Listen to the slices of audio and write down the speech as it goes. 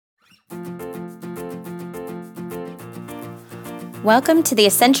Welcome to the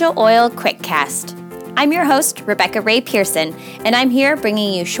Essential Oil Quickcast. I'm your host, Rebecca Ray Pearson, and I'm here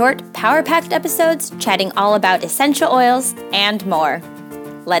bringing you short, power-packed episodes chatting all about essential oils and more.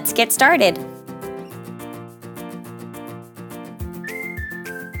 Let's get started.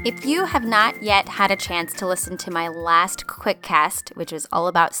 If you have not yet had a chance to listen to my last Quickcast, which was all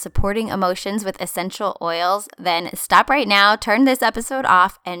about supporting emotions with essential oils, then stop right now, turn this episode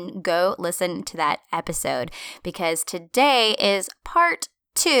off, and go listen to that episode, because today is part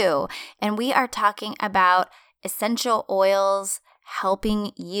 2, and we are talking about essential oils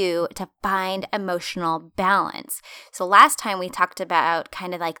helping you to find emotional balance. So last time we talked about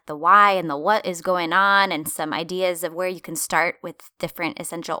kind of like the why and the what is going on and some ideas of where you can start with different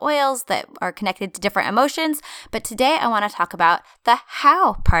essential oils that are connected to different emotions. But today I want to talk about the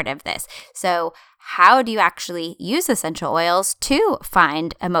how part of this. So how do you actually use essential oils to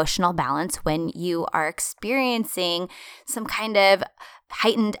find emotional balance when you are experiencing some kind of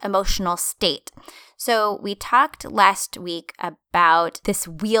heightened emotional state? So we talked last week about this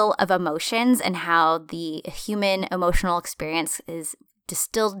wheel of emotions and how the human emotional experience is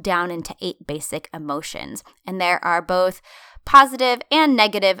distilled down into 8 basic emotions. And there are both positive and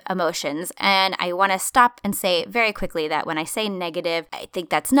negative emotions. And I want to stop and say very quickly that when I say negative, I think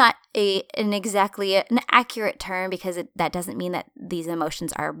that's not exactly an accurate term, because that doesn't mean that these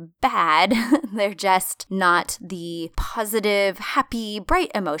emotions are bad. They're just not the positive, happy, bright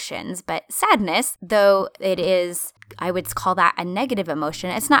emotions. But sadness, though it is, I would call that a negative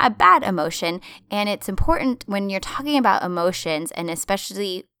emotion, it's not a bad emotion. And it's important when you're talking about emotions, and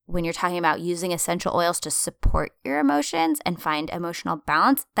especially when you're talking about using essential oils to support your emotions and find emotional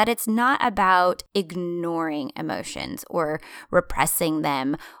balance, that it's not about ignoring emotions or repressing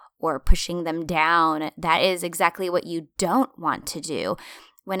them or pushing them down. That is exactly what you don't want to do.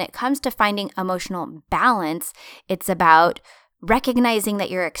 When it comes to finding emotional balance, it's about recognizing that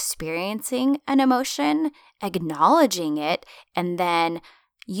you're experiencing an emotion, acknowledging it, and then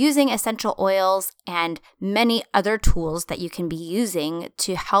using essential oils and many other tools that you can be using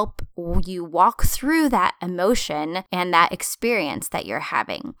to help you walk through that emotion and that experience that you're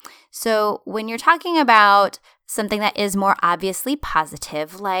having. So when you're talking about something that is more obviously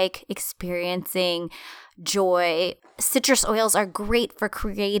positive, like experiencing joy, citrus oils are great for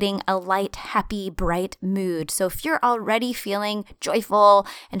creating a light, happy, bright mood. So if you're already feeling joyful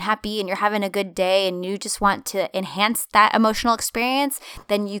and happy and you're having a good day and you just want to enhance that emotional experience,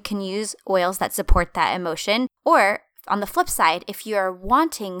 then you can use oils that support that emotion. Or on the flip side, if you are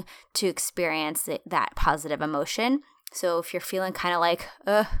wanting to experience that positive emotion, so if you're feeling kind of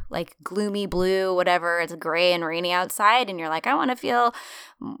like gloomy blue, whatever, it's gray and rainy outside, and you're like, I want to feel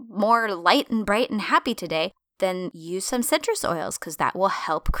more light and bright and happy today, then use some citrus oils, because that will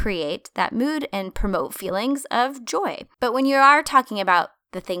help create that mood and promote feelings of joy. But when you are talking about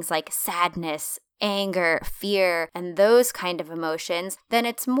the things like sadness, anger, fear, and those kind of emotions, then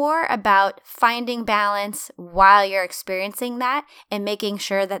it's more about finding balance while you're experiencing that and making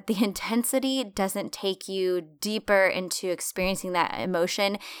sure that the intensity doesn't take you deeper into experiencing that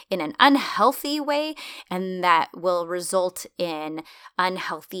emotion in an unhealthy way, and that will result in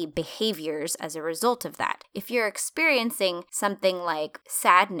unhealthy behaviors as a result of that. If you're experiencing something like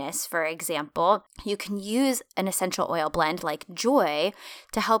sadness, for example, you can use an essential oil blend like Joy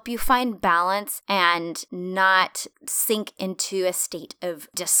to help you find balance and not sink into a state of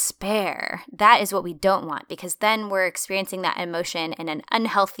despair. That is what we don't want, because then we're experiencing that emotion in an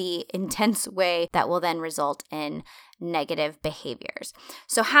unhealthy, intense way that will then result in negative behaviors.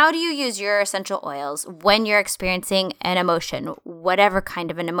 So how do you use your essential oils when you're experiencing an emotion, whatever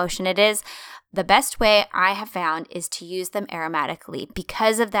kind of an emotion it is? The best way I have found is to use them aromatically,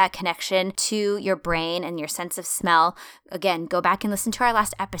 because of that connection to your brain and your sense of smell. Again, go back and listen to our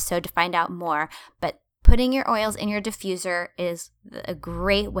last episode to find out more, but putting your oils in your diffuser is a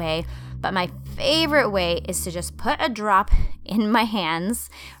great way. But my favorite way is to just put a drop in my hands,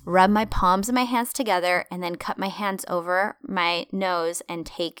 rub my palms and my hands together, and then cup my hands over my nose and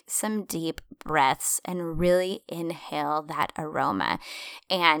take some deep breaths and really inhale that aroma.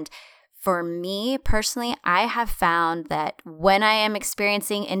 And for me personally, I have found that when I am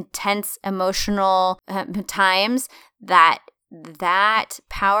experiencing intense emotional times, that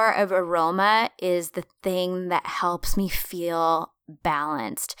power of aroma is the thing that helps me feel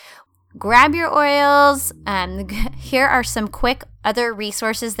balanced. Grab your oils. Here are some quick other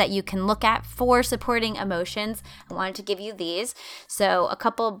resources that you can look at for supporting emotions. I wanted to give you these. So a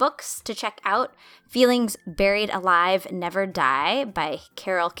couple of books to check out. Feelings Buried Alive Never Die by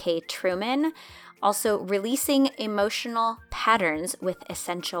Carol K. Trueman. Also, Releasing Emotional Patterns with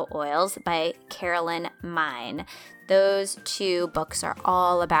Essential Oils by Carolyn Mine. Those two books are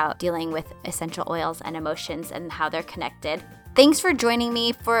all about dealing with essential oils and emotions and how they're connected. Thanks for joining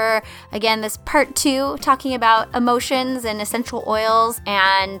me for, again, this part 2, talking about emotions and essential oils.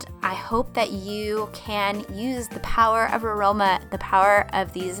 And I hope that you can use the power of aroma, the power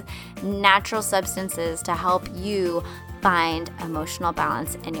of these natural substances to help you find emotional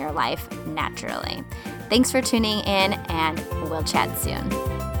balance in your life naturally. Thanks for tuning in, and we'll chat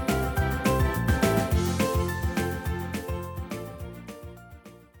soon.